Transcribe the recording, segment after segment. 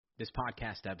This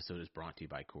podcast episode is brought to you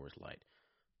by Coors Light.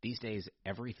 These days,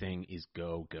 everything is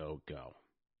go, go, go.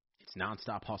 It's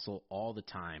nonstop hustle all the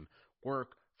time.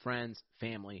 Work, friends,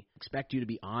 family expect you to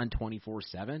be on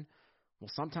 24/7. Well,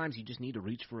 sometimes you just need to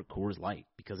reach for a Coors Light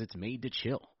because it's made to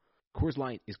chill. Coors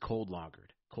Light is cold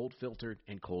lagered, cold filtered,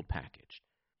 and cold packaged.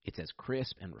 It's as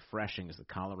crisp and refreshing as the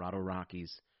Colorado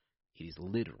Rockies. It is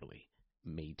literally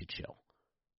made to chill.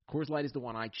 Coors Light is the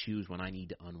one I choose when I need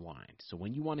to unwind. So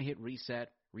when you want to hit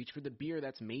reset, reach for the beer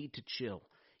that's made to chill.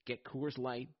 Get Coors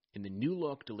Light in the new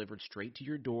look delivered straight to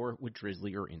your door with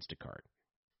Drizzly or Instacart.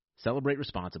 Celebrate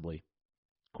responsibly.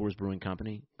 Coors Brewing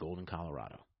Company, Golden,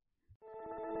 Colorado.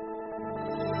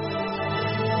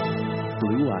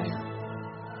 Blue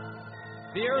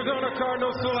Wire. The Arizona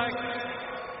Cardinals select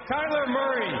Kyler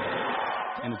Murray.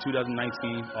 And the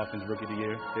 2019 Offensive Rookie of the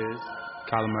Year is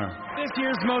Kyler Murray. This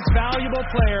year's most valuable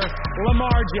player,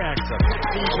 Lamar Jackson.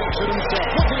 He's to himself.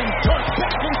 Look at him dart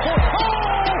back and forth.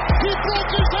 Oh! He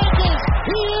broke his ankles.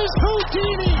 He is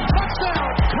Houdini.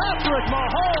 Touchdown. Patrick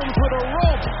Mahomes with a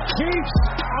rope. Chiefs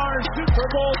are Super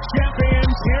Bowl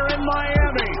champions here in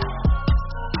Miami.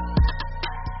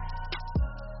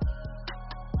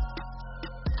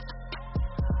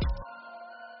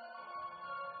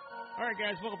 All right,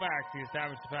 guys, welcome back to the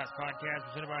Established the Pass podcast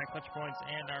presented by Clutch Points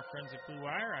and our friends at Blue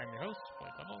Wire. I'm your host,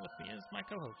 Blake Lovell. With me is my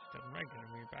co-host, Devin Reagan,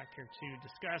 and we're back here to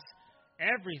discuss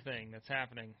everything that's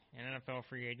happening in NFL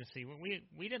free agency.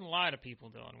 We didn't lie to people,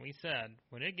 Dylan. We said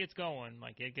when it gets going,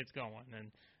 like it gets going,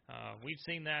 and we've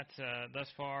seen that thus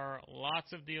far.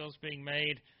 Lots of deals being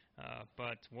made,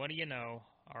 but what do you know?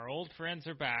 Our old friends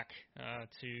are back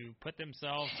to put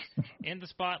themselves in the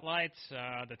spotlights.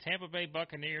 The Tampa Bay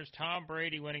Buccaneers, Tom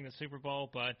Brady winning the Super Bowl,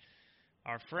 but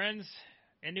our friends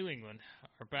in New England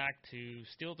are back to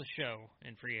steal the show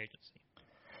in free agency.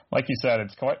 Like you said,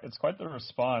 it's quite the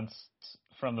response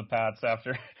from the Pats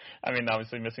after,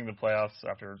 obviously missing the playoffs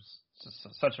after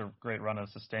such a great run of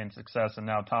sustained success, and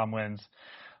now Tom wins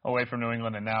away from New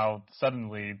England, and now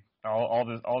suddenly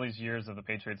all these years of the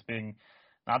Patriots being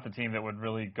not the team that would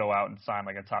really go out and sign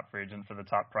like a top free agent for the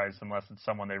top price unless it's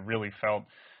someone they really felt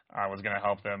was going to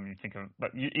help them.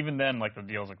 Even then, like the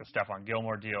deals like the Stephon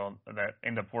Gilmore deal that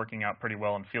end up working out pretty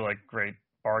well and feel like great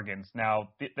bargains. Now,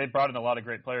 they brought in a lot of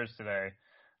great players today,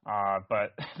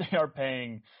 but they are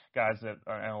paying guys that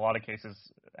in a lot of cases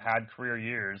had career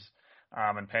years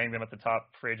and paying them at the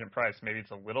top free agent price. Maybe it's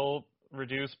a little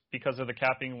reduced because of the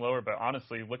cap being lower, but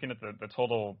honestly, looking at the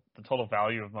total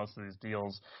value of most of these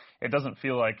deals, it doesn't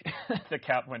feel like the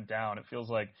cap went down. It feels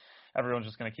like everyone's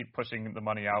just going to keep pushing the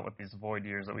money out with these void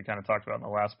years that we kind of talked about in the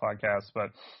last podcast. But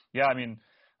yeah,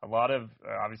 a lot of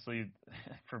obviously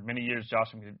for many years,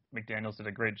 Josh McDaniels did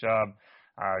a great job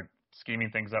scheming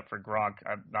things up for Gronk.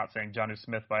 I'm not saying Jonnu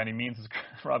Smith by any means is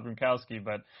Rob Gronkowski,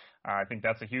 but I think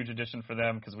that's a huge addition for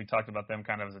them because we talked about them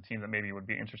kind of as a team that maybe would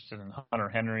be interested in Hunter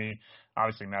Henry.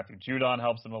 Obviously, Matthew Judon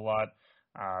helps them a lot.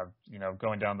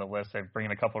 Going down the list, they've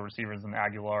bringing a couple of receivers in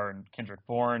Aguilar and Kendrick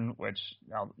Bourne, which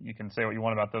you can say what you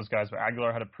want about those guys, but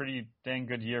Aguilar had a pretty dang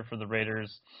good year for the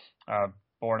Raiders.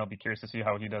 Bourne, I'll be curious to see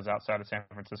how he does outside of San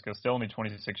Francisco. Still only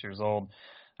 26 years old.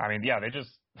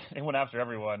 They went after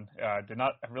everyone. Did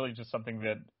not really just something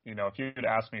that, if you had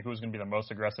asked me who's going to be the most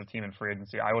aggressive team in free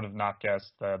agency, I would have not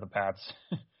guessed the Pats.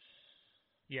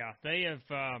 Yeah, they have,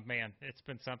 it's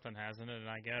been something, hasn't it? And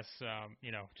I guess,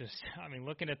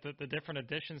 looking at the different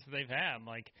additions that they've had,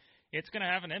 it's going to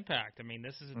have an impact.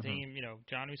 This is a team,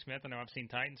 Jonnu Smith, I know I've seen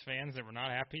Titans fans that were not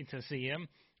happy to see him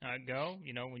go,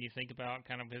 when you think about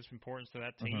kind of his importance to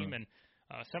that team. And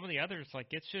some of the others,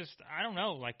 it's just, I don't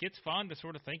know, it's fun to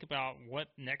sort of think about what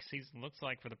next season looks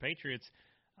like for the Patriots.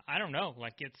 I don't know,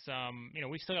 it's,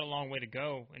 we still got a long way to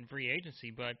go in free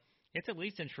agency, but it's at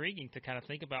least intriguing to kind of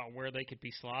think about where they could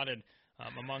be slotted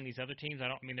among these other teams. They're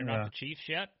not the Chiefs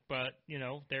yet, but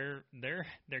they're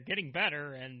getting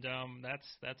better, and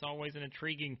that's always an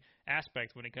intriguing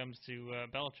aspect when it comes to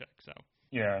Belichick. So.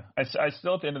 Yeah, I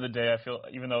still at the end of the day, I feel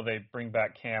even though they bring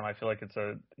back Cam, I feel like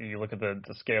you look at the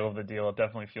scale of the deal, it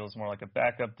definitely feels more like a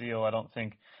backup deal. I don't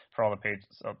think for all the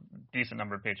Patriots, a decent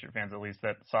number of Patriot fans at least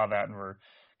that saw that and were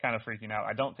kind of freaking out.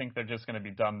 I don't think they're just going to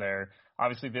be done there.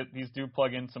 Obviously, these do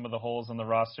plug in some of the holes in the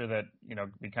roster that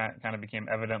kind of became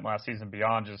evident last season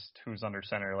beyond just who's under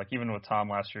center. Like even with Tom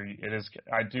last year,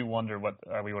 I do wonder what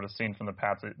we would have seen from the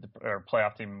Pats or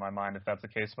playoff team in my mind if that's the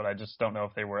case. But I just don't know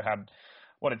if they had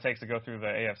what it takes to go through the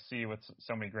AFC with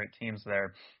so many great teams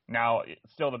there. Now,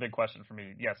 still the big question for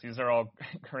me. Yes, these are all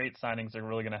great signings. They're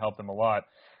really going to help them a lot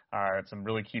at some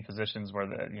really key positions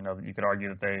where you could argue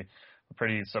that they were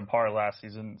pretty subpar last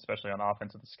season, especially on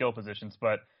offense at the skill positions.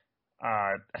 But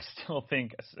I still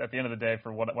think at the end of the day,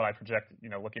 for what I project,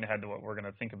 looking ahead to what we're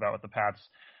going to think about with the Pats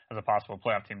as a possible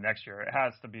playoff team next year, it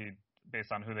has to be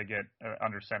based on who they get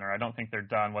under center. I don't think they're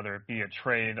done, whether it be a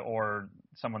trade or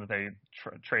someone that they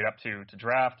trade up to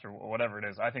draft or whatever it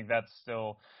is. I think that's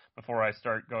still before I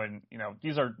start going,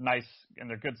 these are nice and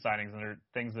they're good signings and they're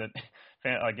things that,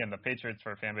 again, the Patriots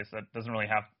for a fan base that doesn't really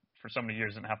have, for so many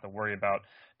years, didn't have to worry about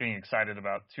being excited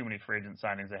about too many free agent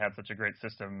signings. They had such a great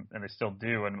system, and they still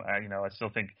do. And I still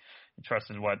think he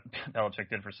trusted what Belichick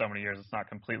did for so many years. It's not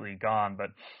completely gone, but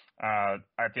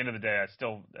at the end of the day, I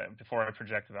still, before I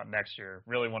project about next year,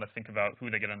 really want to think about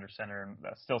who they get under center, and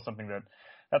that's still something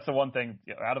that's the one thing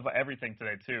out of everything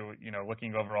today too.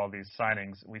 Looking over all these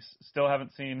signings, we still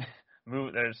haven't seen.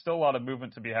 There's still a lot of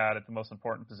movement to be had at the most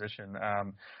important position. A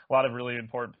lot of really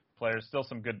important players, still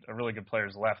some really good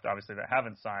players left, obviously, that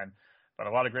haven't signed, but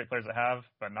a lot of great players that have,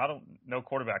 but no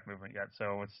quarterback movement yet.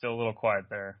 So it's still a little quiet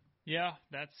there. Yeah,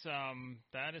 that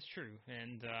is true,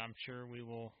 and I'm sure we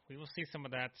will see some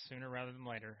of that sooner rather than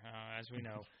later, as we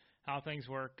know how things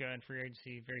work in free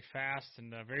agency, very fast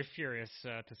and very furious,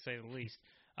 to say the least.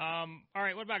 All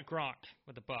right, what about Gronk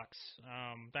with the Bucks?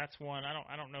 That's one.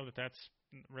 I don't know that's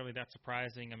really that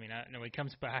surprising. I mean, I know he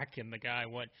comes back and the guy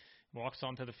walks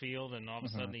onto the field and all of a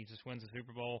sudden he just wins the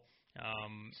Super Bowl,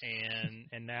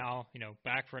 and now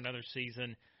back for another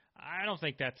season. I don't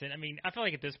think that's it. I mean, I feel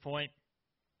like at this point,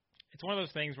 it's one of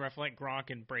those things where I feel like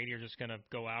Gronk and Brady are just going to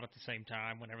go out at the same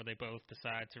time whenever they both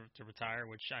decide to retire,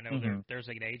 which I know there's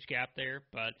an age gap there,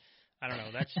 but I don't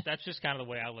know. That's just kind of the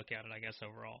way I look at it, I guess,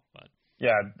 overall. But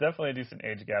yeah, definitely a decent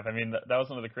age gap. I mean, that was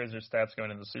one of the crazier stats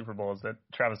going into the Super Bowl is that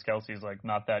Travis Kelce's like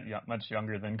not that much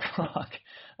younger than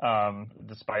Gronk,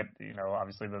 despite,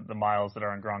 obviously the miles that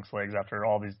are on Gronk's legs after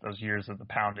all those years of the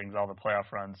poundings, all the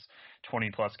playoff runs,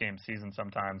 20-plus game season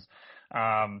sometimes.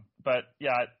 But,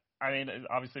 yeah, I mean,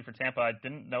 obviously for Tampa, I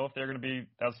didn't know if they were going to be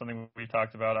 – that was something we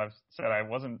talked about. I've said I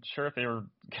wasn't sure if they were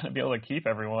going to be able to keep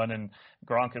everyone and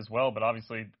Gronk as well, but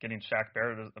obviously getting Shaq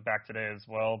Barrett back today as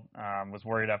well, was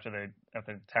worried after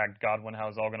they tagged Godwin how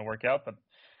it's all going to work out. But,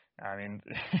 I mean,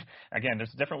 again,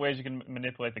 there's different ways you can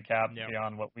manipulate the cap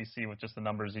beyond what we see with just the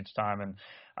numbers each time. And,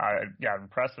 I'm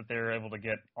impressed that they were able to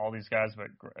get all these guys. But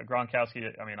Gronkowski,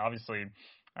 I mean, obviously –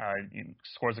 he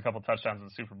scores a couple touchdowns in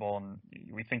the Super Bowl, and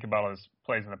we think about his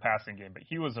plays in the passing game, but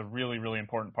he was a really, really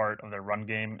important part of their run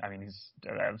game. I mean,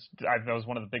 that was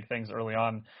one of the big things early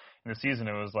on in the season.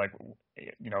 It was like,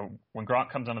 when Gronk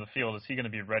comes onto the field, is he going to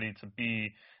be ready to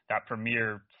be that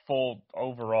premier, full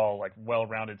overall, like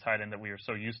well-rounded tight end that we are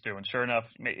so used to? And sure enough,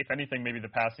 if anything, maybe the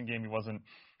passing game, he wasn't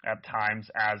at times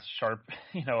as sharp,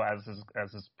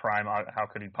 as his prime. How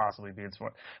could he possibly be? It's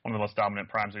one of the most dominant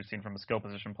primes we've seen from a skill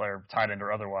position player, tight end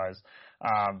or otherwise.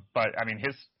 But I mean,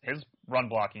 his run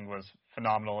blocking was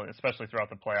phenomenal, especially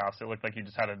throughout the playoffs. It looked like he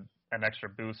just had an extra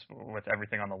boost with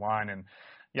everything on the line. And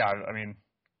yeah, I mean,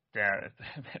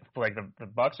 like the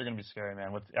Bucs are going to be scary,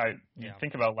 man. You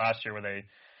think about last year where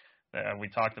we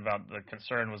talked about the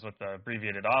concern was with the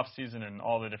abbreviated off season and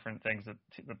all the different things that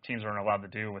the teams weren't allowed to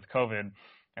do with COVID.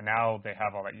 And now they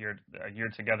have all that a year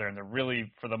together, and they're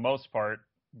really, for the most part,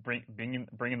 bringing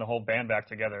the whole band back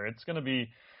together. They're going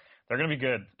to be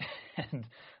good. And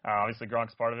obviously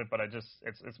Gronk's part of it, but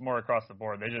it's more across the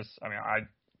board.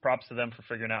 Props to them for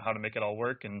figuring out how to make it all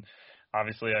work. And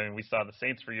obviously, we saw the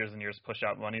Saints for years and years push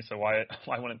out money. So why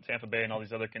wouldn't Tampa Bay and all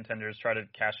these other contenders try to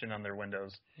cash in on their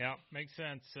windows? Yeah, makes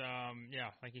sense.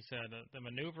 Like you said, the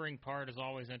maneuvering part is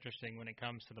always interesting when it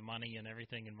comes to the money and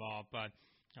everything involved. But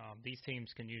these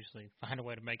teams can usually find a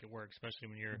way to make it work, especially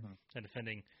when you're a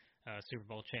defending Super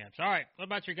Bowl champs. All right, what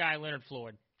about your guy Leonard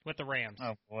Floyd with the Rams?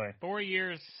 Oh boy, 4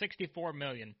 years, $64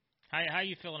 million. How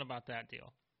you feeling about that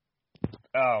deal?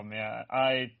 Oh man,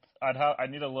 I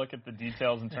need to look at the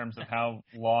details in terms of how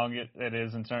long it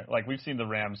is. Like we've seen the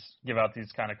Rams give out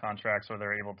these kind of contracts where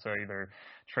they're able to either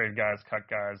trade guys, cut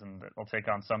guys, and they'll take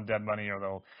on some dead money, or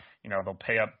they'll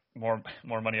pay up more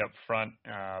money up front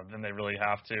than they really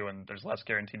have to, and there's less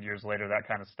guaranteed years later, that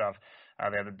kind of stuff.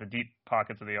 They have the deep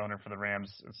pockets of the owner for the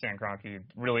Rams, Stan Kroenke,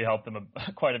 really helped them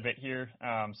quite a bit here.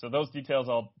 So those details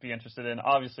I'll be interested in.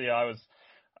 Obviously, I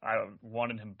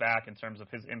wanted him back in terms of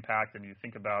his impact, and you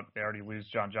think about they already lose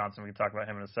John Johnson. We can talk about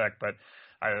him in a sec, but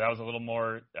I was a little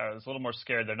more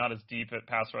scared. They're not as deep at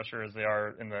pass rusher as they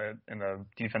are in the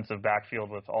defensive backfield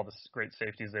with all the great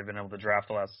safeties they've been able to draft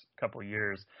the last couple of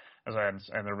years, and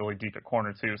they're really deep at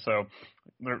corner too. So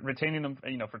retaining them,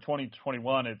 for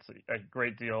 2021, it's a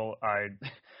great deal.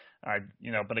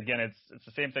 But again, it's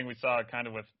the same thing we saw kind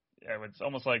of with it's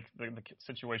almost like the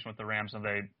situation with the Rams, and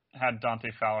they had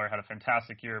Dante Fowler, had a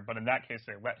fantastic year, but in that case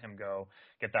they let him go,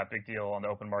 get that big deal on the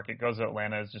open market, goes to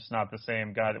Atlanta, is just not the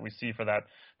same guy that we see for that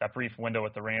brief window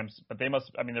with the Rams. But they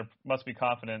must be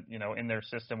confident, in their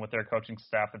system with their coaching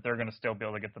staff that they're going to still be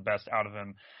able to get the best out of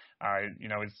him.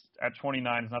 He's at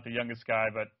 29, he's not the youngest guy,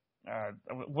 but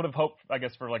would have hoped, I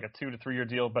guess, for like a 2 to 3 year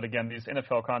deal. But again, these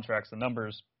NFL contracts, the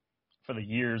numbers for the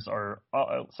years are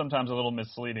sometimes a little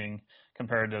misleading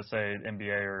compared to, say,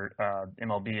 NBA or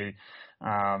MLB,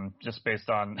 just based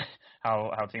on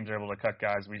how teams are able to cut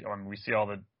guys. We see all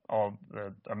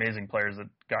the amazing players that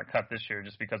got cut this year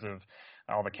just because of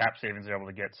all the cap savings they're able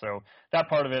to get. So that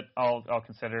part of it I'll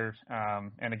consider.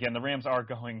 And again, the Rams are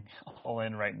going all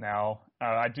in right now.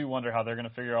 I do wonder how they're going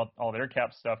to figure out all their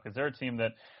cap stuff, because they're a team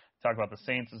that talk about the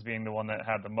Saints as being the one that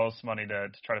had the most money to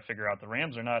try to figure out. The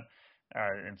Rams are not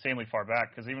insanely far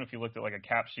back, because even if you looked at like a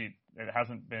cap sheet, it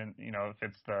hasn't been, if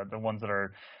it's the ones that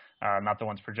are not the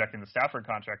ones projecting the Stafford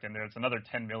contract in there, it's another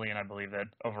 $10 million, I believe, that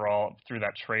overall through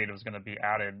that trade was going to be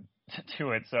added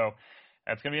to it. So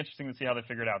it's going to be interesting to see how they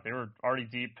figure it out. They were already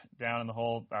deep down in the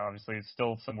hole. Obviously,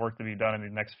 still some work to be done in the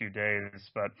next few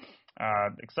days, but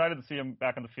excited to see him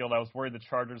back on the field. I was worried the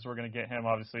Chargers were going to get him.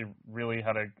 Obviously, really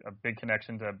had a big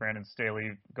connection to Brandon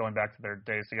Staley going back to their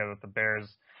days together with the Bears.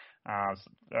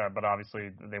 But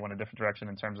obviously, they went a different direction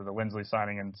in terms of the Lindsley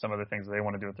signing and some other things that they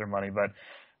want to do with their money. But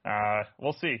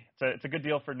we'll see. It's a good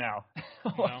deal for now.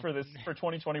 Well, for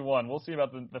 2021. We'll see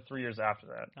about the 3 years after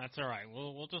that. That's all right.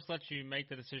 We'll just let you make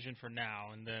the decision for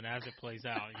now, and then as it plays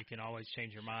out, you can always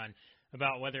change your mind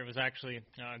about whether it was actually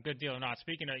a good deal or not.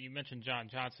 Speaking of, you mentioned John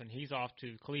Johnson. He's off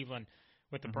to Cleveland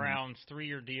with the Browns,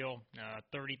 3-year deal,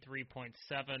 $33.7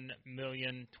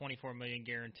 million, $24 million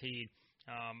guaranteed.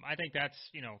 I think that's,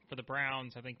 for the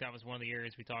Browns, I think that was one of the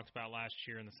areas we talked about last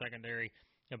year in the secondary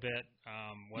a bit.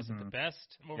 Wasn't the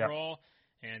best overall.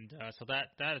 Yep. And so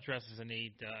that addresses a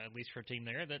need, at least for a team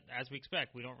there, that, as we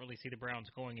expect, we don't really see the Browns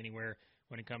going anywhere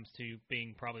when it comes to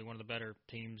being probably one of the better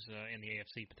teams in the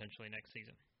AFC potentially next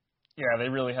season. Yeah, they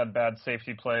really had bad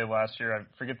safety play last year. I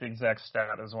forget the exact stat.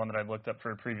 It was one that I looked up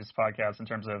for a previous podcast in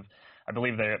terms of, I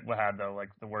believe they had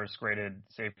the worst graded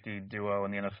safety duo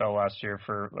in the NFL last year,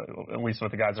 for at least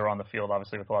with the guys that were on the field,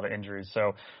 obviously with a lot of injuries.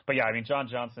 So, but yeah, John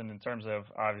Johnson, in terms of,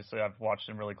 obviously I've watched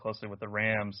him really closely with the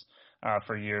Rams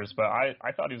for years, but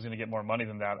I thought he was going to get more money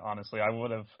than that. Honestly, I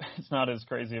would have. It's not as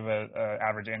crazy of a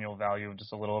average annual value of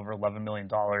just a little over $11 million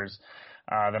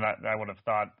than I would have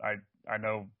thought. I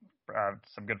know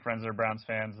some good friends that are Browns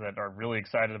fans that are really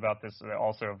excited about this. They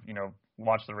also,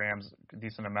 watch the Rams a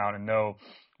decent amount and know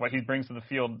what he brings to the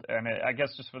field. And I guess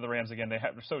just for the Rams, again,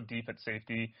 they're so deep at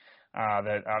safety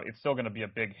that it's still going to be a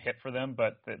big hit for them,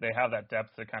 but they have that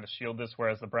depth to kind of shield this,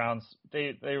 whereas the Browns,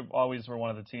 they always were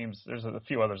one of the teams. There's a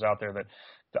few others out there that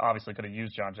obviously could have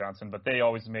used John Johnson, but they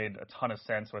always made a ton of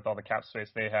sense with all the cap space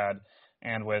they had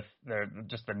and with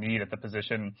just the need at the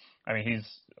position. He's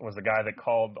was the guy that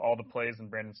called all the plays in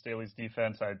Brandon Staley's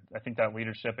defense. I think that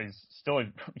leadership, he's still a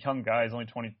young guy. He's only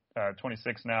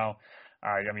 26 now.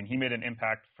 He made an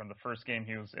impact from the first game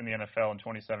he was in the NFL in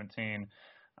 2017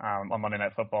 on Monday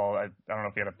Night Football. I don't know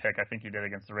if he had a pick. I think he did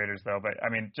against the Raiders, though. But,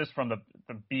 just from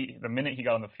the minute he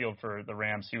got on the field for the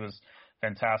Rams, he was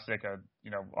fantastic,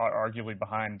 arguably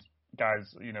behind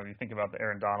guys, you think about the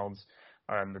Aaron Donalds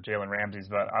and the Jalen Ramseys,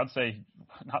 but I'd say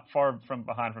not far from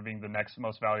behind from being the next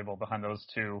most valuable behind those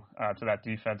two to that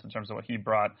defense in terms of what he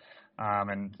brought.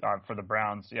 And for the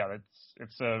Browns, yeah,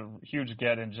 it's a huge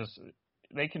get, and just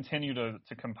they continue to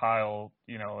compile.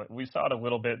 We saw it a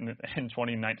little bit in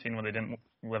 2019 when they didn't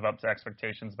live up to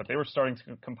expectations, but they were starting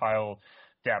to compile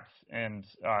depth, and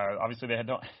obviously they have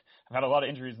had a lot of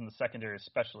injuries in the secondary,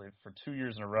 especially for 2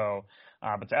 years in a row.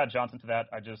 But to add Johnson to that,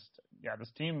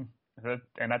 this team.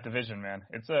 And that division, man,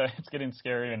 it's getting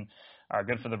scary, and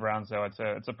good for the Browns, though.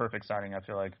 It's a perfect signing, I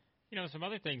feel like. Some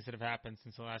other things that have happened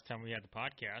since the last time we had the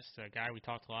podcast. A guy we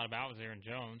talked a lot about was Aaron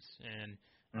Jones, and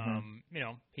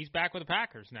he's back with the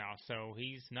Packers now, so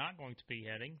he's not going to be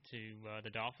heading to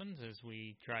the Dolphins, as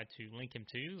we tried to link him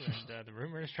to, and the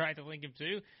rumors tried to link him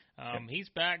to. He's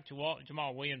back.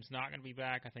 Jamal Williams not going to be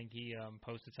back. I think he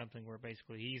posted something where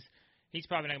basically he's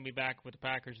probably not going to be back with the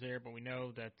Packers there, but we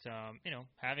know that,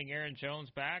 having Aaron Jones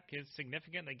back is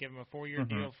significant. They give him a 4-year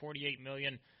deal, $48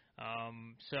 million.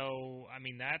 So,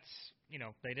 that's,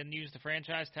 they didn't use the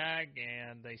franchise tag,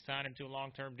 and they signed him to a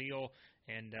long-term deal,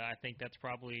 and I think that's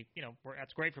probably,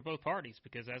 that's great for both parties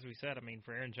because, as we said,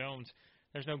 for Aaron Jones,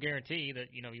 there's no guarantee that,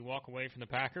 you walk away from the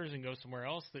Packers and go somewhere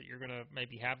else that you're going to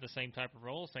maybe have the same type of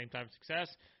role, same type of success.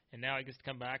 And now he gets to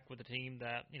come back with a team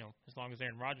that, as long as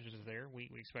Aaron Rodgers is there,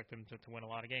 we expect them to win a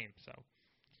lot of games. So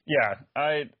Yeah,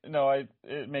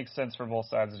 it makes sense for both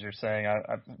sides, as you're saying.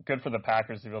 Good for the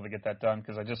Packers to be able to get that done,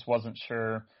 because I just wasn't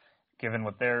sure, given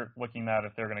what they're looking at,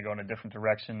 if they're going to go in a different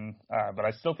direction. But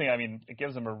I still think, it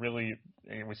gives them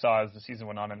we saw as the season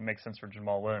went on, and it makes sense for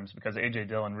Jamal Williams, because A.J.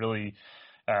 Dillon really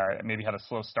maybe had a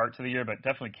slow start to the year, but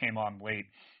definitely came on late.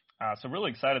 So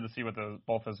really excited to see what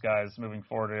both those guys moving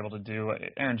forward are able to do.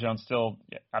 Aaron Jones still,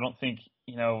 I don't think,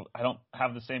 I don't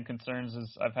have the same concerns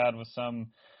as I've had with some,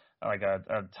 like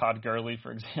a Todd Gurley,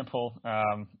 for example.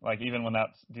 Like even when that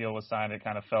deal was signed, it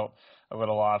kind of felt a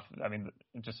little off.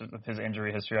 Just with his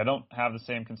injury history, I don't have the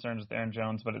same concerns with Aaron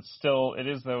Jones, but it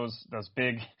is the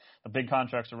big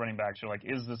contracts for running backs. You're like,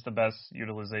 is this the best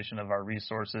utilization of our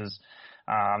resources?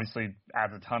 Obviously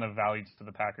adds a ton of value to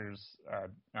the Packers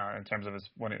in terms of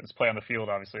when it was play on the field.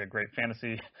 Obviously a great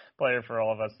fantasy player for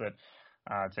all of us that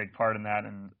take part in that.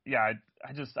 And yeah,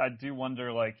 I do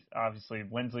wonder, like, obviously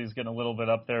Lindsley's getting a little bit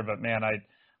up there, but man,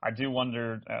 I do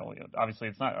wonder, obviously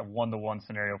it's not a 1-to-1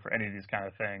 scenario for any of these kind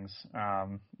of things,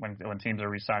 when teams are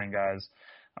re-signing guys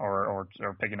or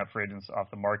picking up free agents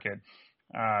off the market.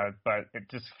 But it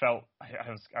just felt,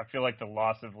 I feel like the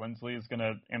loss of Lindsley is going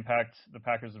to impact the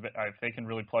Packers a bit. If they can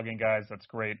really plug in guys, that's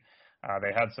great.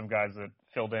 They had some guys that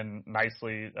filled in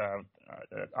nicely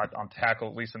on tackle,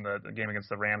 at least in the game against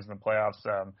the Rams in the playoffs.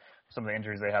 Some of the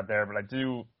injuries they had there, but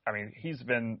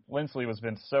Lindsley has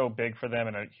been so big for them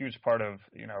and a huge part of,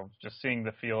 just seeing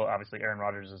the field. Obviously, Aaron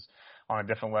Rodgers is on a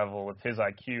different level with his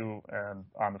IQ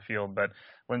on the field, but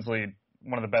Lindsley,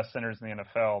 one of the best centers in the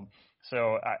NFL.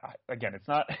 So again, it's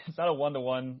not a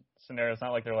 1-to-1 scenario. It's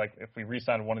not like they're like, if we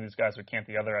re-sign one of these guys, we can't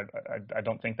the other. I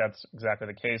don't think that's exactly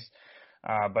the case.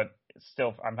 But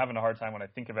still, I'm having a hard time when I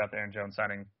think about the Aaron Jones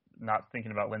signing, not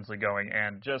thinking about Lindsley going.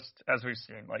 And just as we've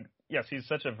seen, like, yes, he's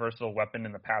such a versatile weapon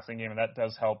in the passing game, and that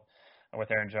does help with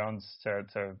Aaron Jones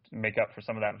to make up for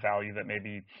some of that value that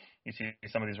maybe you see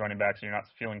some of these running backs and you're not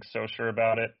feeling so sure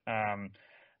about it.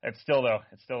 It's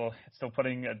still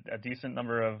putting a decent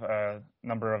number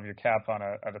of your cap on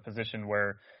a position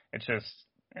where it's just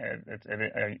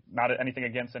not anything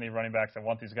against any running backs. I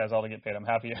want these guys all to get paid. I'm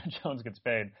happy Aaron Jones gets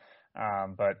paid.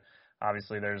 But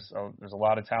obviously there's a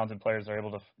lot of talented players that are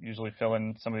able to usually fill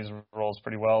in some of these roles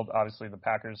pretty well. Obviously the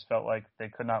Packers felt like they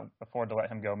could not afford to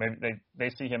let him go. Maybe they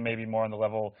see him maybe more on the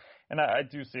level, and I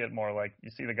do see it more like you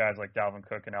see the guys like Dalvin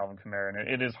Cook and Alvin Kamara, and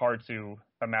it is hard to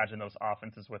imagine those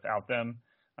offenses without them.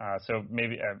 So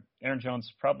maybe Aaron Jones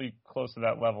probably close to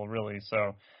that level, really.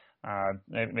 So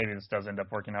maybe this does end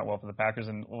up working out well for the Packers,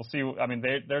 and we'll see.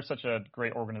 They're such a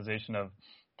great organization of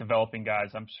developing guys.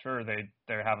 I'm sure they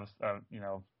have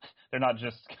they're not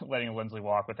just letting Lindsley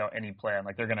walk without any plan.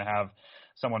 Like, they're going to have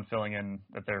someone filling in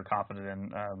that they're confident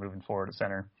in moving forward at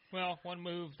center. Well, one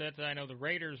move that I know the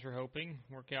Raiders are hoping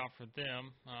work out for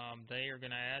them. They are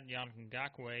going to add Yannick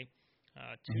Ngakoue.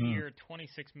 2-year, $26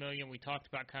 million. We talked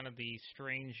about kind of the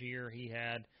strange year he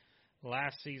had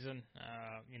last season.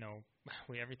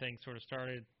 Everything sort of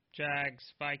started Jags,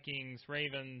 Vikings,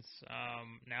 Ravens.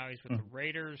 Now he's with the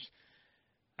Raiders.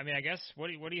 I guess what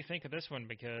do you think of this one?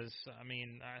 Because I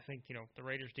think the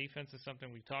Raiders defense is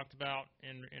something we've talked about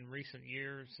in recent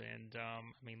years,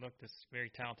 and look, this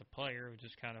very talented player who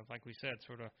just kind of, like we said,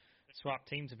 sort of swapped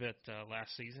teams a bit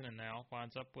last season, and now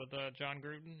winds up with John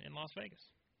Gruden in Las Vegas.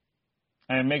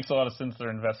 And it makes a lot of sense they're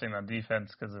investing on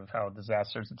defense because of how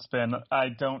disastrous it's been. I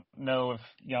don't know if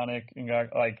Yannick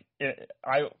Ngakoue,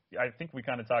 I think we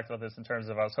kind of talked about this in terms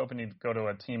of I was hoping he'd go to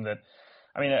a team that,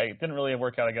 it didn't really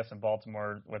work out, I guess, in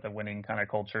Baltimore with a winning kind of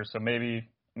culture. So maybe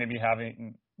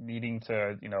needing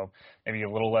to, maybe a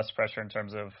little less pressure in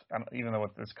terms of, even though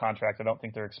with this contract, I don't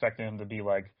think they're expecting him to be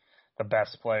like the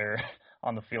best player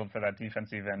on the field for that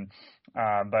defense even.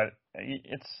 But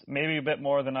it's maybe a bit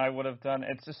more than I would have done.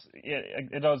 It's just,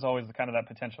 it was always kind of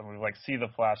that potential. We see the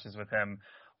flashes with him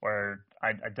where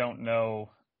I don't know.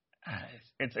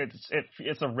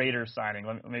 It's a Raiders signing.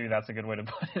 Maybe that's a good way to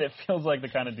put it. It feels like the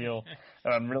kind of deal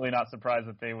that I'm really not surprised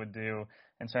that they would do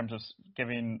in terms of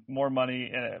giving more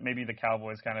money. Maybe the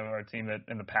Cowboys kind of are a team that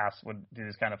in the past would do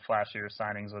these kind of flashier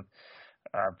signings with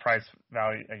price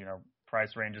value,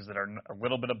 price ranges that are a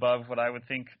little bit above what I would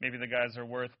think maybe the guys are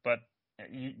worth. But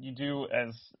you do,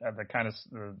 as the kind of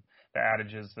the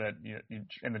adage is that you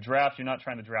in the draft, you're not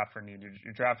trying to draft for need.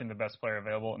 You're drafting the best player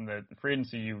available. In the free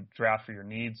agency, you draft for your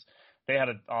needs. They had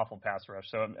an awful pass rush,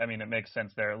 so it makes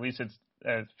sense there. At least it's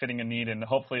fitting a need, and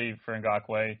hopefully for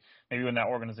Ngakoue, maybe in that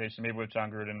organization, maybe with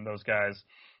John Gruden and those guys,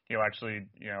 he'll actually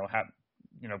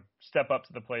step up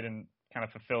to the plate and kind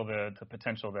of fulfill the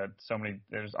potential that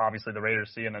there's obviously the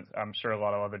Raiders see, and I'm sure a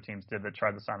lot of other teams did that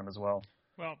tried to sign him as well.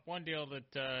 Well, one deal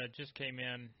that just came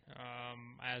in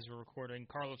as we're recording,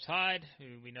 Carlos Hyde,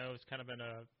 who we know has kind of been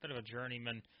a bit of a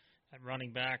journeyman at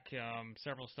running back,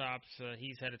 several stops.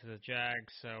 He's headed to the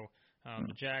Jags, so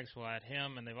the Jags will add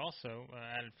him, and they've also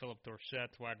added Philip Dorsett,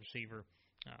 wide receiver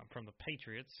from the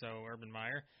Patriots, so Urban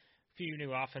Meyer. A few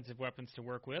new offensive weapons to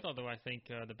work with, although I think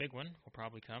the big one will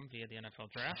probably come via the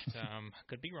NFL draft.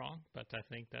 Could be wrong, but I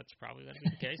think that's probably going to be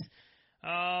the case.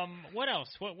 What else?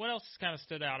 What else kind of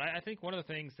stood out? I think one of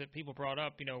the things that people brought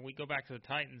up, we go back to the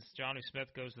Titans. Jonnu Smith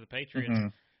goes to the Patriots.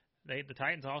 Mm-hmm. The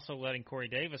Titans also letting Corey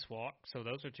Davis walk, so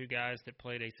those are two guys that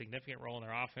played a significant role in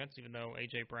their offense, even though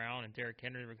A.J. Brown and Derrick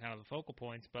Henry were kind of the focal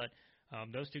points. But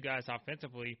those two guys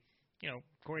offensively,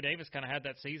 Corey Davis kind of had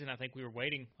that season I think we were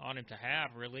waiting on him to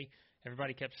have, really.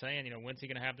 Everybody kept saying, when's he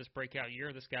going to have this breakout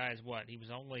year? This guy is what? He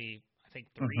was only, I think,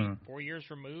 4 years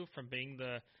removed from being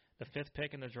the fifth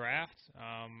pick in the draft,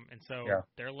 and so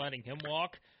they're letting him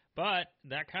walk. But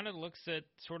that kind of looks at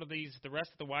sort of the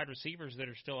rest of the wide receivers that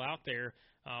are still out there.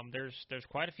 There's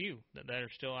quite a few that are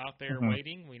still out there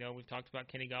waiting. We know we've talked about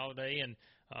Kenny Golladay and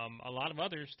a lot of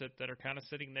others that are kind of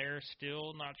sitting there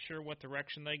still not sure what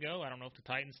direction they go. I don't know if the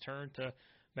Titans turn to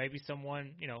maybe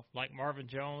someone, like Marvin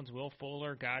Jones, Will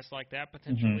Fuller, guys like that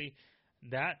potentially.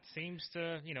 That seems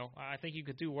to, I think you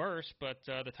could do worse, but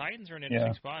the Titans are in an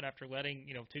interesting spot after letting,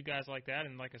 two guys like that.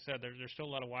 And like I said, there's still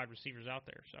a lot of wide receivers out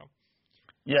there. So.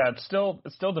 Yeah, it's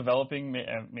still developing.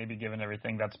 Maybe given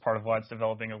everything, that's part of why it's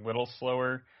developing a little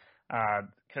slower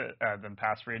than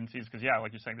past free agencies. Because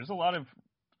like you're saying, there's a lot of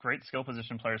great skill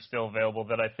position players still available.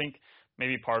 That I think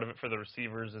maybe part of it for the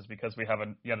receivers is because we have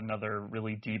yet another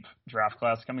really deep draft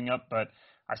class coming up. But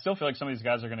I still feel like some of these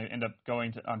guys are going to end up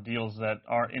going on deals that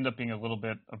end up being a little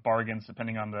bit of bargains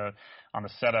depending on the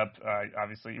setup.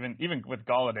 Obviously, even with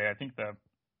Golladay, I think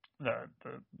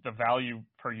the value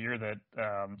per year that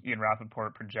Ian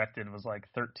Rappaport projected was like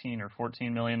 13 or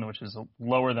 14 million, which is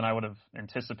lower than I would have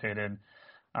anticipated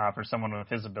for someone with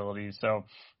his ability. So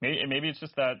maybe it's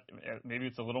just that maybe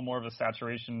it's a little more of a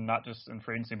saturation, not just in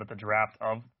free agency, but the draft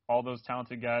of all those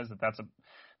talented guys.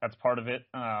 That's part of it.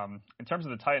 In terms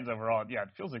of the Titans overall, it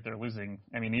feels like they're losing.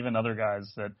 I mean, even other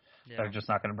guys that they're just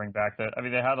not going to bring back. They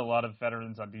had a lot of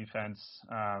veterans on defense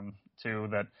too.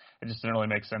 That it just didn't really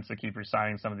make sense to keep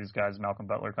re-signing some of these guys. Malcolm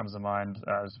Butler comes to mind.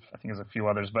 I think there's a few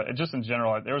others, but just in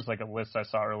general, there was like a list I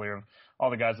saw earlier of all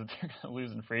the guys that they're going to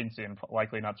lose in free agency and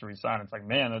likely not to re-sign. It's like,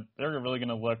 man, they're really going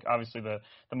to look. Obviously, the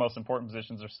most important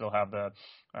positions are still have the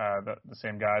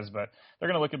same guys, but they're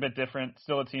going to look a bit different.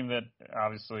 Still a team that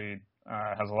obviously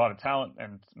has a lot of talent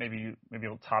and maybe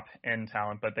a top end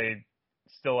talent, but they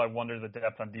still, I wonder, the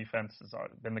depth on defense has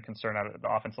been the concern. Out of the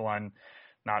offensive line,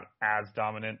 not as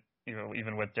dominant,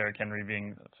 even with Derrick Henry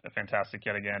being fantastic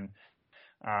yet again.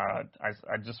 I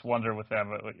just wonder with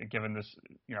them, given this,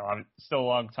 still a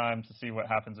long time to see what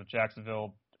happens with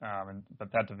Jacksonville.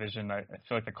 But that division, I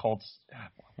feel like the Colts,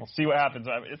 we'll see what happens.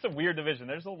 It's a weird division.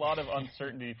 There's a lot of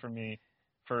uncertainty for me.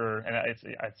 And it's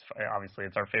obviously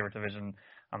it's our favorite division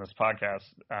on this podcast,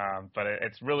 but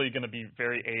it's really going to be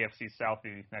very AFC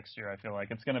Southy next year. I feel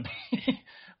like it's going to be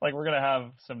like we're going to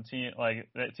have some teams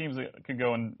that could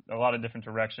go in a lot of different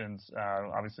directions.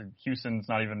 Obviously, Houston's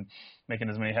not even making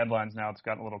as many headlines now. It's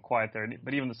gotten a little quiet there.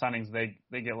 But even the signings,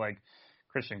 they get like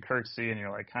Christian Kirksey, and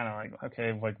you're like kind of like,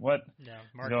 okay, like what? Yeah,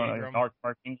 Mark Ingram.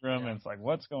 Mark Ingram, and it's like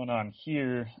what's going on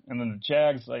here? And then the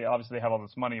Jags, obviously they have all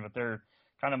this money, but they're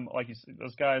kind of like you said,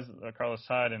 those guys, Carlos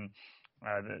Hyde and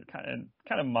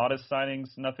kind of modest signings,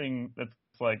 nothing that's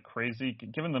like crazy.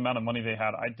 Given the amount of money they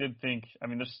had, I did think,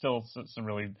 there's still some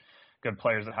really good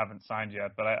players that haven't signed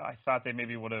yet, but I thought they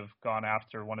maybe would have gone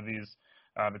after one of these,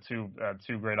 the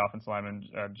two great offensive linemen,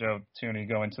 Joe Thuney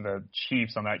going to the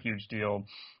Chiefs on that huge deal,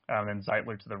 and then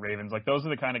Zeitler to the Ravens. Like those are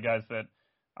the kind of guys that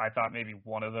I thought maybe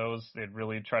one of those they'd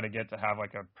really try to get to have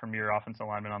like a premier offensive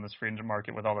lineman on this free agent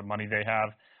market with all the money they have.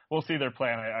 We'll see their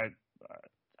plan. I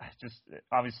just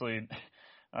obviously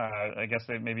I guess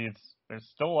there's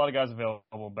still a lot of guys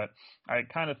available, but I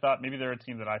kind of thought maybe they're a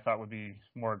team that I thought would be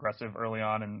more aggressive early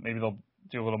on, and maybe they'll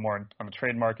do a little more on the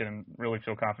trade market and really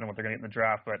feel confident what they're going to get in the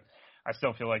draft. But I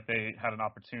still feel like they had an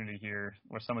opportunity here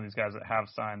where some of these guys that have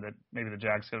signed that maybe the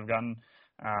Jags could have gotten.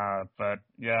 But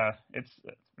yeah,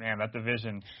 man, that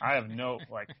division, I have no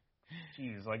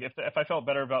geez, if I felt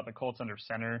better about the Colts under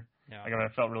center, if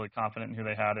I felt really confident in who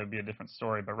they had, it would be a different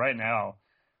story. But right now,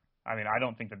 I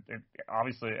don't think that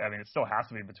it still has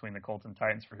to be between the Colts and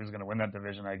Titans for who's going to win that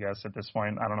division, I guess, at this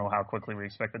point. I don't know how quickly we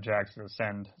expect the Jags to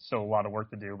ascend. Still a lot of work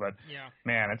to do, but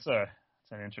man, it's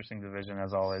an interesting division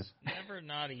as always. Never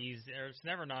not easy, or it's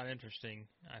never not interesting,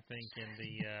 I think,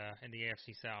 in the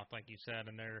AFC South, like you said,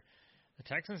 and the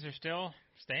The Texans are still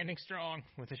standing strong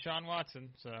with Deshaun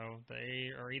Watson, so they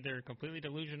are either completely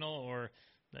delusional or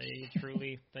they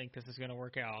truly think this is going to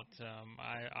work out.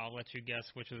 I'll let you guess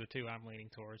which of the two I'm leaning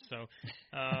towards. So,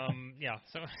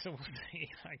 so we'll see.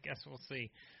 I guess we'll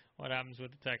see what happens with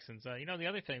the Texans. The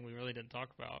other thing we really didn't talk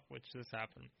about, which this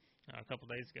happened a couple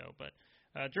days ago, but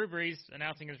Drew Brees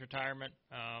announcing his retirement.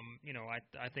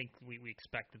 I think we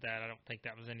expected that. I don't think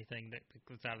that was anything that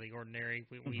was out of the ordinary.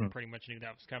 We pretty much knew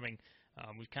that was coming.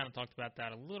 We've kind of talked about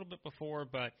that a little bit before,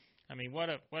 but I mean, what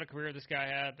a career this guy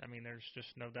had. I mean, there's just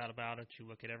no doubt about it. You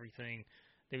look at everything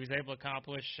that he was able to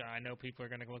accomplish. I know people are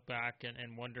going to look back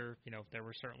and wonder, there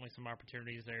were certainly some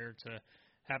opportunities there to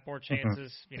have more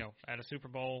chances, at a Super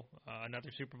Bowl, another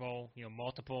Super Bowl,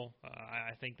 multiple.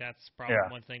 I think that's probably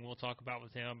one thing we'll talk about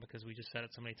with him because we just said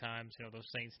it so many times. Those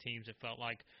Saints teams, it felt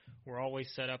like were always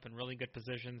set up in really good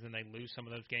positions and they lose some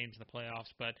of those games in the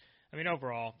playoffs. But, I mean,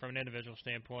 overall, from an individual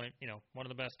standpoint, one of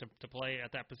the best to play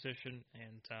at that position.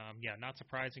 And, not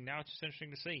surprising. Now it's just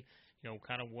interesting to see,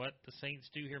 kind of what the Saints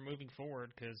do here moving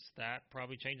forward because that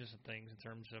probably changes some things in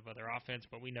terms of their offense.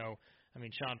 But we know, I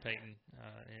mean, Sean Payton,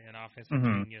 an offensive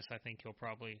genius, I think he'll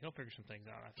figure some things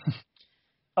out, I think.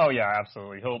 Oh yeah,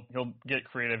 absolutely. He'll get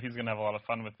creative. He's gonna have a lot of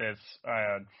fun with this.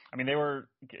 I mean, they were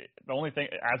the only thing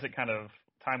as it kind of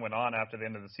time went on after the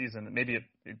end of the season. Maybe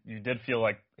you did feel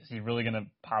like, is he really gonna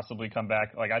possibly come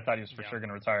back? Like I thought he was for sure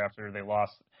gonna retire after they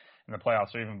lost in the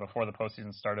playoffs, or even before the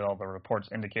postseason started. All the reports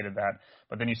indicated that.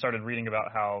 But then you started reading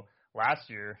about how last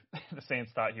year the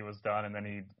Saints thought he was done, and then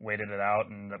he waited it out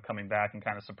and ended up coming back and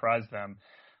kind of surprised them.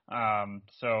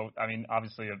 So I mean,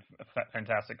 obviously a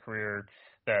fantastic career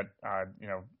that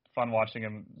fun watching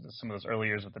him some of those early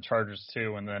years with the Chargers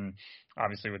too, and then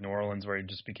obviously with New Orleans where he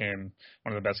just became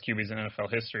one of the best QBs in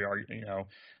NFL history.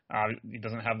 He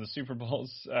doesn't have the Super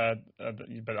Bowls,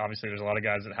 but obviously there's a lot of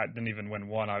guys that didn't even win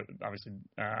one. Obviously,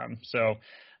 so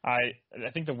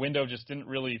I think the window just didn't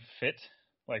really fit.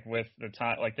 Like with the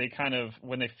time, like they kind of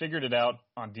when they figured it out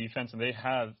on defense, and they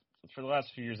have for the last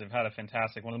few years they've had a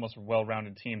fantastic, one of the most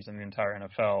well-rounded teams in the entire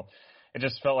NFL. It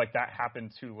just felt like that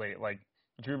happened too late. Like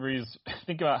Drew Brees,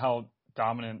 think about how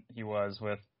dominant he was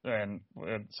with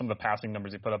some of the passing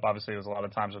numbers he put up. Obviously, there was a lot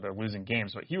of times where they're losing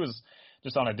games, but he was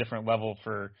just on a different level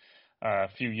for a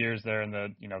few years there in the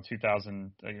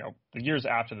 2000 the years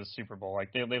after the Super Bowl.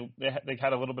 Like they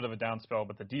had a little bit of a down spell,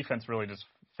 but the defense really just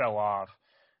fell off.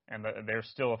 And they're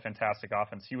still a fantastic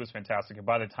offense. He was fantastic. And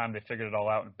by the time they figured it all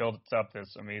out and built up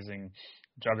this amazing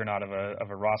juggernaut of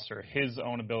a roster, his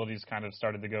own abilities kind of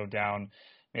started to go down.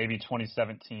 Maybe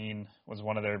 2017 was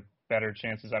one of their better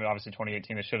chances. I mean, obviously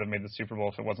 2018 they should have made the Super Bowl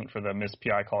if it wasn't for the missed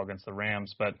PI call against the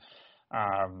Rams. But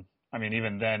I mean,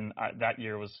 even then, that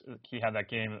year he had that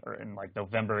game in like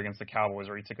November against the Cowboys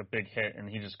where he took a big hit and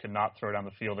he just could not throw down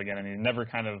the field again. And he never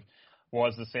kind of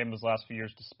was the same as the last few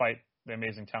years, despite the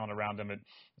amazing talent around him. It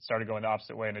started going the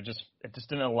opposite way, and it just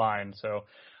didn't align. So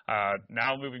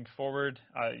now moving forward,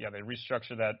 they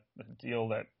restructure that deal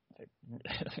that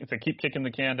they keep kicking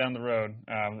the can down the road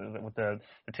with the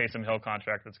Taysom Hill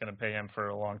contract that's going to pay him for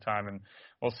a long time, and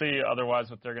we'll see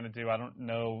otherwise what they're going to do. I don't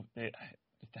know if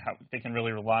they can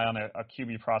really rely on a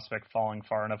QB prospect falling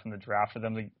far enough in the draft for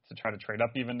them to try to trade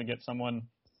up even to get someone.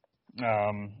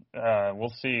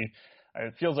 We'll see.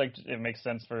 It feels like it makes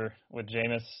sense with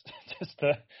Jameis just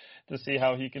to see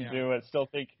how he can do it. Still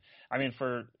think, I mean,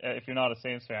 if you're not a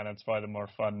Saints fan, it's probably the more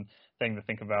fun thing to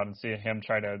think about and see him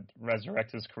try to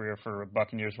resurrect his career for a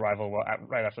Buccaneers rival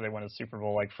right after they win a Super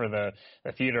Bowl. Like for the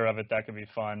theater of it, that could be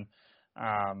fun.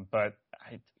 But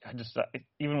I just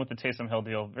even with the Taysom Hill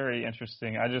deal, very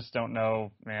interesting. I just don't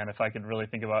know, man, if I could really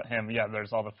think about him. Yeah,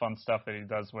 there's all the fun stuff that he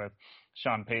does with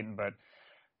Sean Payton, but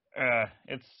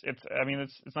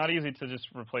it's not easy to just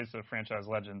replace a franchise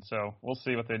legend. So we'll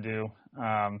see what they do.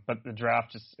 But the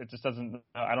draft just doesn't.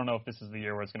 I don't know if this is the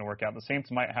year where it's going to work out. The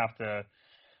Saints might have to.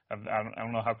 I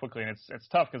don't know how quickly, and it's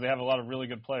tough because they have a lot of really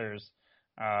good players.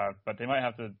 But they might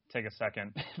have to take a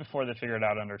second before they figure it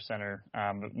out under center.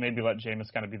 But maybe let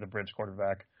Jameis kind of be the bridge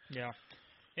quarterback. Yeah.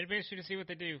 It'd be interesting to see what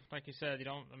they do. Like you said,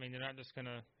 they're not just going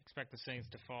to expect the Saints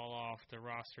to fall off. The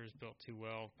roster is built too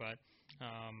well, but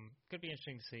could be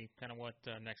interesting to see kind of what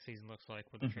next season looks like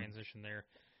with the transition there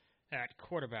at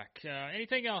quarterback.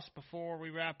 Anything else before we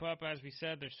wrap up? As we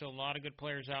said, there's still a lot of good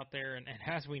players out there, and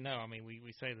as we know, I mean,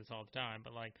 we say this all the time,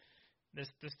 but like this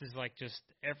is like just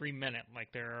every minute. Like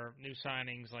there are new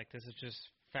signings. Like this is just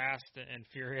fast and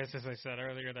furious, as I said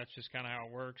earlier. That's just kind of how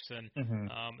it works, and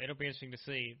it'll be interesting to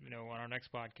see, on our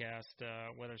next podcast,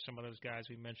 whether some of those guys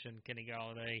we mentioned, Kenny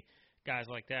Golladay, guys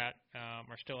like that,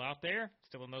 are still out there,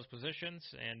 still in those positions.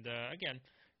 And again,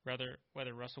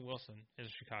 whether Russell Wilson is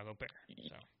a Chicago Bear.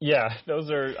 So. Yeah, those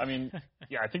are. I mean,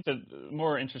 yeah, I think the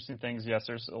more interesting things. Yes,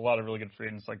 there's a lot of really good free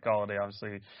agents like Golladay,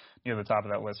 obviously near the top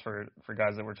of that list for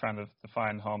guys that we're trying to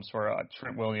find homes for.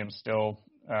 Trent Williams still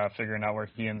figuring out where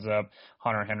he ends up.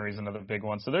 Hunter Henry's another big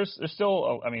one. So there's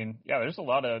still. I mean, yeah, there's a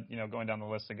lot of going down the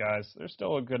list of guys. There's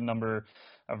still a good number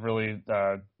of really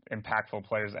impactful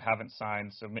players that haven't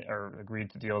signed or agreed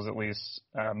to deals, at least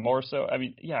more so. I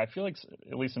mean, yeah, I feel like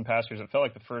at least in past years, it felt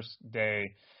like the first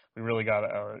day we really got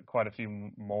quite a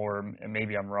few more, and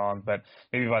maybe I'm wrong, but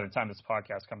maybe by the time this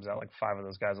podcast comes out, like 5 of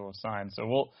those guys will have signed.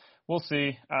 So we'll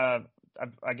see. I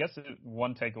guess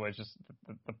one takeaway is just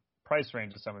the price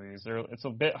range of some of these. It's a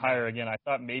bit higher. Again, I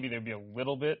thought maybe they'd be a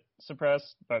little bit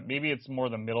suppressed, but maybe it's more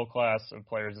the middle class of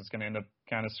players that's going to end up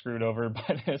kind of screwed over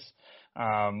by this,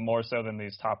 more so than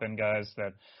these top end guys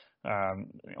that,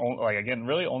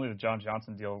 really only the John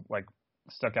Johnson deal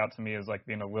stuck out to me as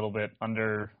being a little bit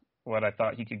under what I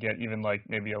thought he could get. Even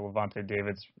maybe a Levante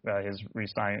David's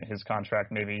his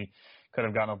contract maybe could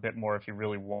have gotten a bit more if he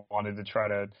really wanted to try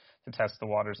to test the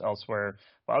waters elsewhere.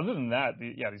 But other than that,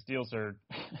 these deals are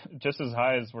just as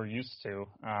high as we're used to.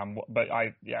 But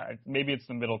maybe it's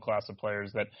the middle class of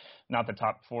players that not the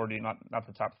top 40, not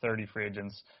the top 30 free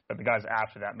agents, but the guys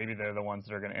after that. Maybe they're the ones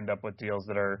that are going to end up with deals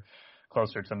that are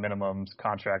closer to minimum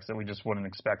contracts that we just wouldn't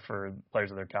expect for players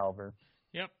of their caliber.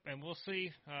 Yep, and we'll see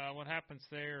what happens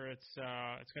there. It's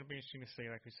going to be interesting to see,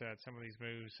 like we said, some of these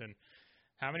moves and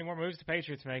how many more moves the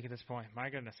Patriots make at this point.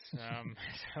 My goodness.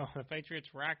 So the Patriots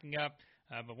racking up.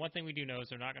 But one thing we do know is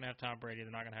they're not going to have Tom Brady.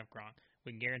 They're not going to have Gronk.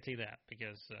 We can guarantee that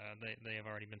because they have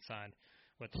already been signed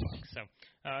with the Bucs. So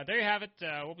there you have it.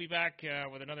 We'll be back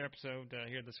with another episode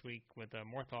here this week with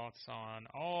more thoughts on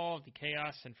all of the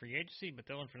chaos and free agency. But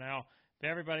Dylan, for now, if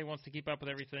everybody wants to keep up with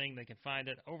everything, they can find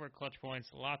it over at Clutch Points.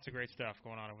 Lots of great stuff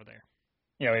going on over there.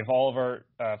 Yeah, we have all of our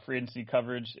free agency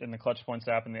coverage in the Clutch Points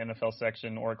app in the NFL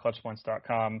section or at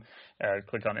clutchpoints.com.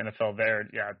 Click on NFL there.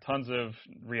 Yeah, tons of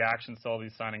reactions to all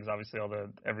these signings. Obviously,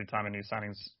 every time a new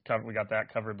signing's covered, we got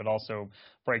that covered, but also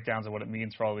breakdowns of what it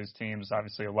means for all these teams.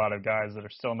 Obviously, a lot of guys that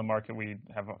are still in the market. We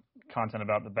have content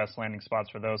about the best landing spots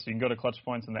for those. So you can go to Clutch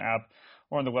Points in the app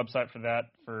or on the website for that.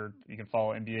 You can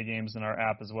follow NBA games in our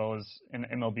app as well as in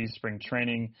MLB spring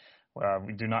training.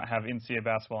 We do not have NCAA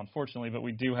basketball, unfortunately, but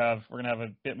we're going to have a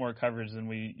bit more coverage than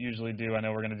we usually do. I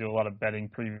know we're going to do a lot of betting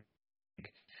preview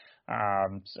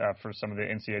for some of the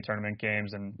NCAA tournament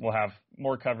games, and we'll have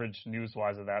more coverage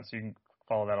news-wise of that, so you can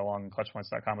follow that along on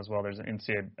clutchpoints.com as well. There's an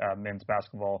NCAA men's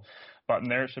basketball button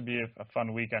there. It should be a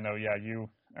fun week. I know,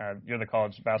 you're the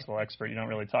college basketball expert. You don't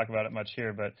really talk about it much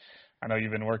here, but I know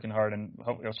you've been working hard, and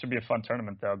it should be a fun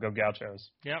tournament, though. Go Gauchos.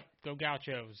 Yep, go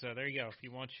Gauchos. There you go. If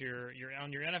you want your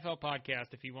on your NFL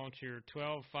podcast, if you want your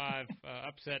 12-5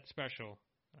 upset special,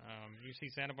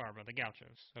 UC Santa Barbara, the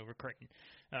Gauchos over Creighton.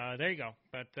 There you go.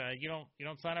 But you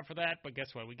don't sign up for that, but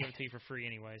guess what? We give it to you for free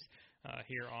anyways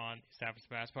here on Stafford's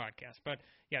Bass Podcast. But,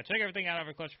 yeah, check everything out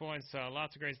over Clutch Points.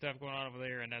 Lots of great stuff going on over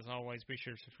there. And, as always, be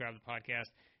sure to subscribe to the podcast.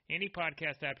 Any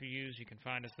podcast app you use, you can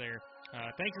find us there.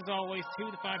 Thanks, as always,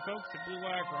 to the fine folks at Blue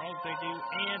Wire for all that they do.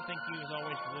 And thank you, as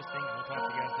always, for listening. And we'll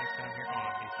talk to you guys next time here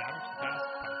on the Stafford's Bass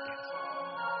Podcast.